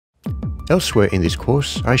Elsewhere in this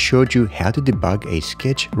course, I showed you how to debug a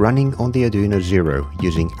sketch running on the Arduino Zero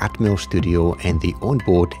using Atmel Studio and the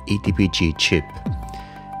onboard eDBG chip.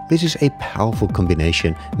 This is a powerful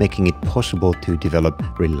combination, making it possible to develop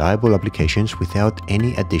reliable applications without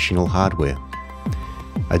any additional hardware.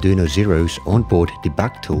 Arduino Zero's onboard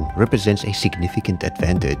debug tool represents a significant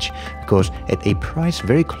advantage because at a price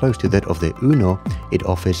very close to that of the Uno, it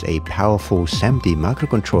offers a powerful SAMD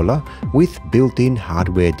microcontroller with built-in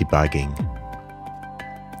hardware debugging.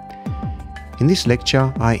 In this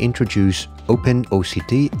lecture, I introduce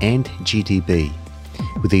OpenOCD and GDB.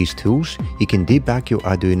 With these tools, you can debug your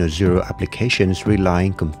Arduino Zero applications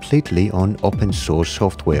relying completely on open source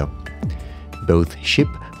software. Both ship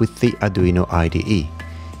with the Arduino IDE.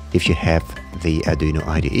 If you have the Arduino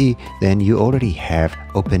IDE, then you already have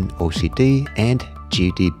OpenOCD and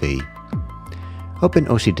GDB.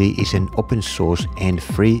 OpenOCD is an open source and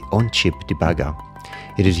free on-chip debugger.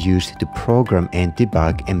 It is used to program and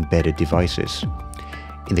debug embedded devices.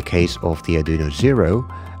 In the case of the Arduino Zero,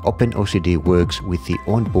 OpenOCD works with the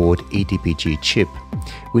onboard eDBG chip,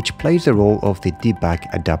 which plays the role of the debug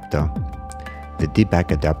adapter. The debug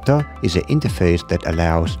adapter is an interface that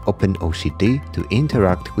allows OpenOCD to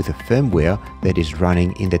interact with the firmware that is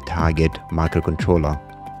running in the target microcontroller.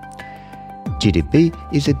 GDB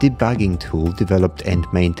is a debugging tool developed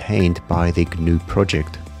and maintained by the GNU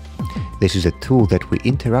project. This is a tool that we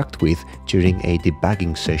interact with during a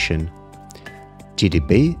debugging session.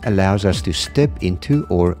 GDB allows us to step into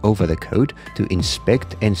or over the code to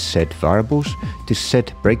inspect and set variables, to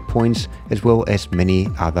set breakpoints, as well as many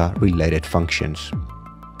other related functions.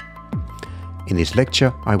 In this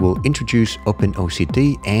lecture, I will introduce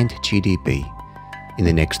OpenOCD and GDB. In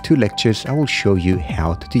the next two lectures, I will show you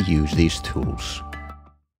how to use these tools.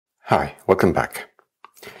 Hi, welcome back.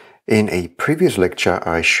 In a previous lecture,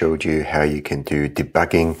 I showed you how you can do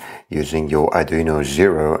debugging using your Arduino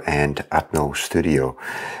Zero and Atmel Studio.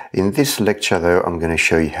 In this lecture, though, I'm going to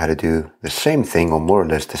show you how to do the same thing, or more or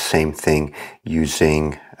less the same thing,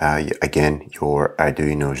 using, again, your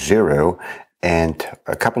Arduino Zero and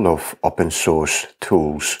a couple of open source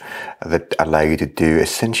tools that allow you to do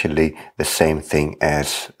essentially the same thing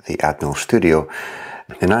as the Atmel Studio.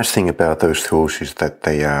 The nice thing about those tools is that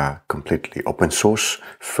they are completely open source,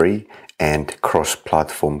 free, and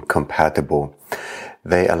cross-platform compatible.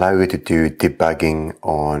 They allow you to do debugging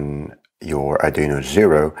on your Arduino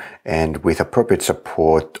Zero and with appropriate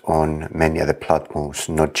support on many other platforms,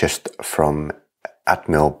 not just from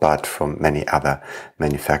Atmel, but from many other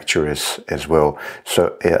manufacturers as well.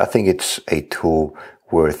 So I think it's a tool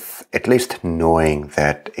worth at least knowing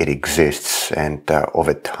that it exists, and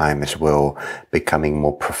over time as well becoming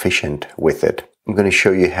more proficient with it. I'm going to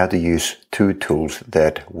show you how to use two tools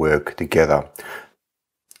that work together.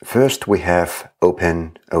 First, we have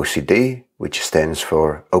OpenOCD, which stands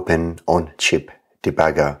for Open On-Chip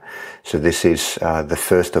Debugger. So this is the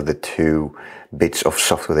first of the two bits of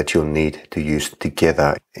software that you'll need to use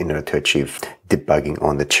together in order to achieve debugging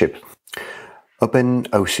on the chip.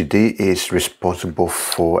 OpenOCD is responsible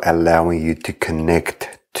for allowing you to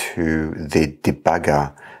connect to the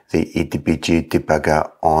debugger, the eDBG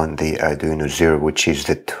debugger on the Arduino Zero, which is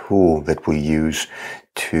the tool that we use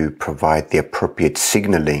to provide the appropriate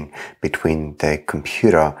signaling between the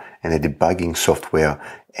computer and the debugging software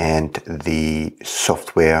and the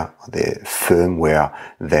software, the firmware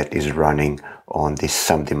that is running on the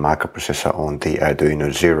SAMD microprocessor on the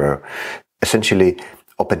Arduino Zero. Essentially,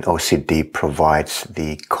 OpenOCD provides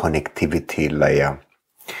the connectivity layer.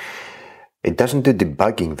 It doesn't do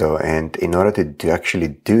debugging though, and in order to actually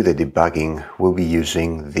do the debugging, we'll be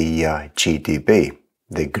using the GDB,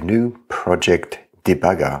 the GNU Project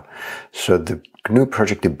Debugger. So the GNU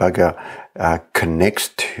Project Debugger connects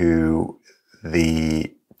to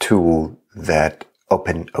the tool that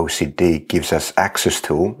OpenOCD gives us access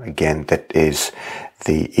to, again, that is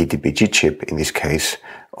the eDBG chip, in this case,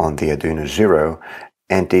 on the Arduino Zero.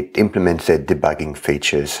 And it implements the debugging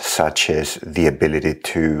features such as the ability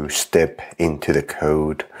to step into the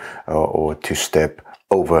code or to step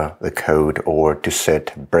over the code, or to set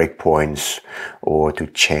breakpoints, or to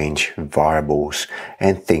change variables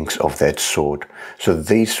and things of that sort. So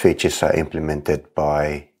these features are implemented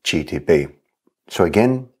by GDB. So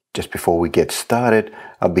again, just before we get started,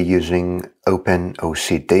 I'll be using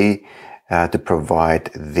OpenOCD to provide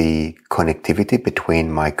the connectivity between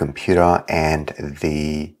my computer and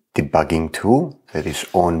the debugging tool that is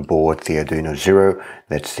on board the Arduino Zero.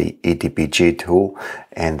 That's the eDBG tool.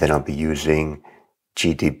 And then I'll be using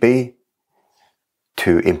GDB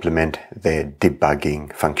to implement the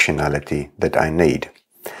debugging functionality that I need.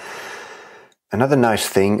 Another nice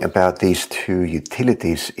thing about these two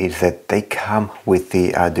utilities is that they come with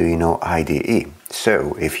the Arduino IDE.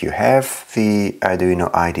 So if you have the Arduino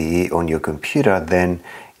IDE on your computer, then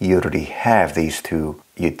you already have these two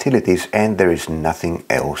utilities and there is nothing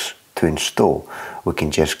else to install. We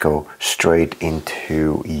can just go straight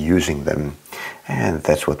into using them, and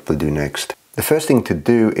that's what we'll do next. The first thing to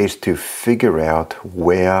do is to figure out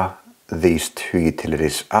where these two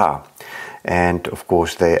utilities are. And of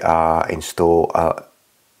course they are installed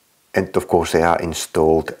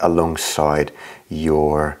alongside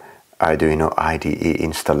your Arduino IDE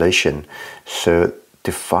installation. So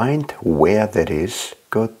to find where that is,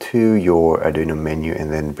 go to your Arduino menu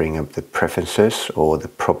and then bring up the preferences or the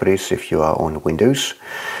properties if you are on Windows,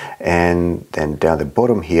 and then down the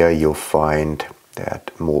bottom here you'll find that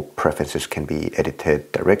more preferences can be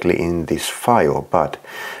edited directly in this file, but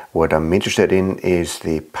what I'm interested in is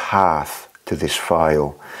the path to this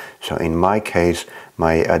file. So in my case,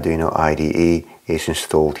 my Arduino IDE is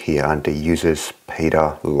installed here under Users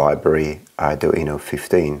Beta Library Arduino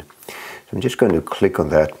 15. So I'm just going to click on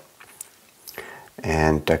that,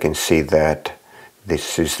 and I can see that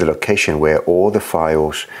this is the location where all the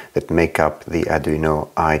files that make up the Arduino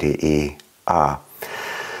IDE are.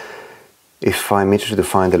 If I'm interested to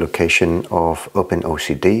find the location of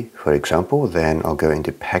OpenOCD, for example, then I'll go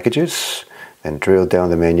into Packages, then drill down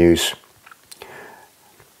the menus,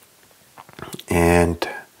 and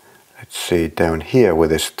let's see down here where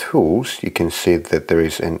there's Tools, you can see that there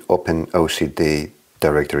is an OpenOCD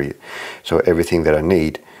directory. So everything that I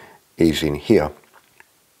need is in here.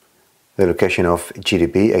 The location of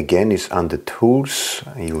GDB again is under Tools.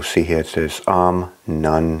 You'll see here it says ARM,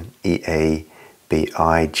 None, EA,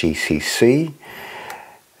 BI, GCC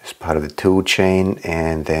as part of the tool chain,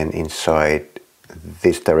 and then inside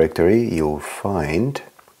this directory you'll find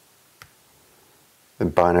the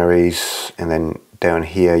binaries, and then down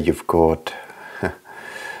here you've got a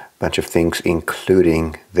bunch of things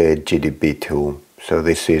including the GDB tool. So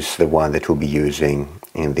this is the one that we'll be using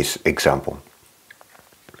in this example.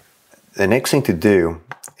 The next thing to do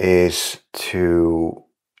is to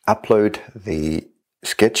upload the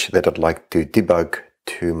sketch that I'd like to debug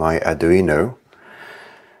to my Arduino,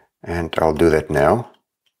 and I'll do that now.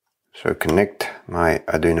 So connect my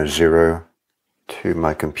Arduino Zero to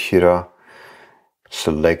my computer,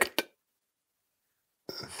 select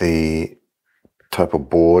the type of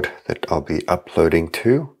board that I'll be uploading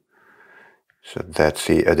to. So that's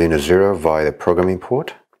the Arduino Zero via the programming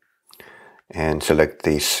port, and select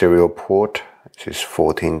the serial port, which is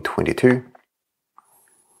 1422,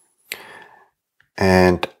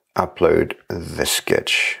 and upload the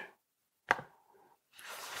sketch.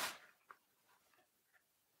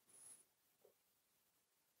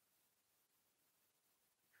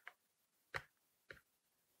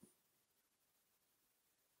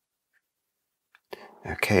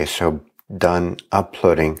 Okay, so done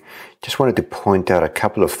uploading. Just wanted to point out a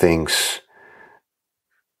couple of things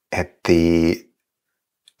at the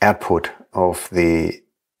output of the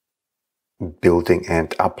building and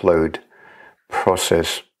upload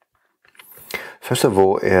process. First of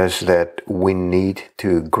all is that we need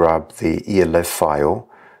to grab the ELF file,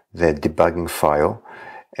 the debugging file,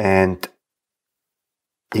 and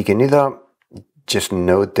you can either just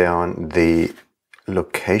note down the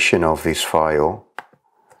location of this file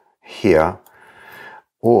here,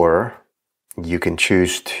 or you can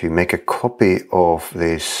choose to make a copy of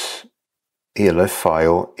this ELF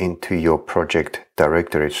file into your project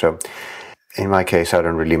directory. So in my case, I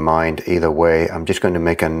don't really mind either way. I'm just going to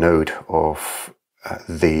make a note of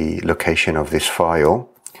the location of this file.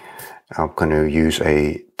 I'm going to use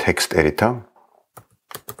a text editor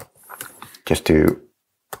just to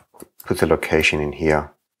put the location in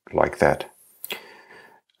here like that.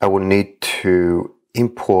 I will need to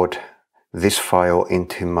import this file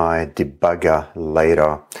into my debugger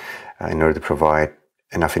later in order to provide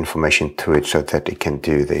enough information to it so that it can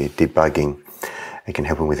do the debugging. It can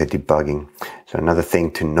help me with the debugging. So another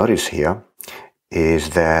thing to notice here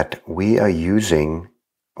is that we are using,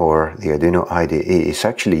 or the Arduino IDE is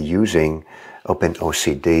actually using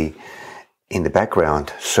OpenOCD in the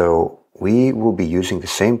background. So we will be using the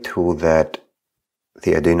same tool that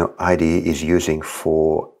the Arduino IDE is using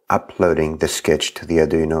for uploading the sketch to the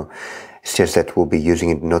Arduino. It's just that we'll be using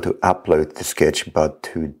it not to upload the sketch but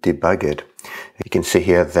to debug it. You can see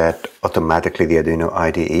here that automatically the Arduino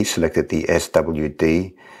IDE selected the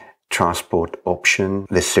SWD transport option,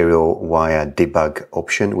 the serial wire debug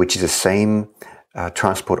option, which is the same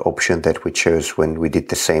transport option that we chose when we did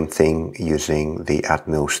the same thing using the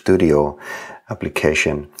Atmel Studio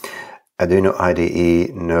application. Arduino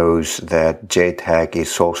IDE knows that JTAG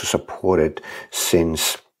is also supported,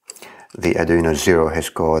 since the Arduino Zero has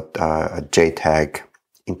got a JTAG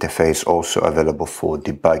interface also available for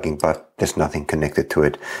debugging, but there's nothing connected to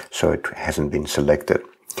it, so it hasn't been selected.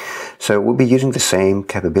 So we'll be using the same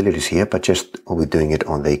capabilities here, but just we'll be doing it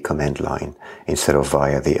on the command line instead of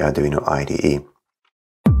via the Arduino IDE.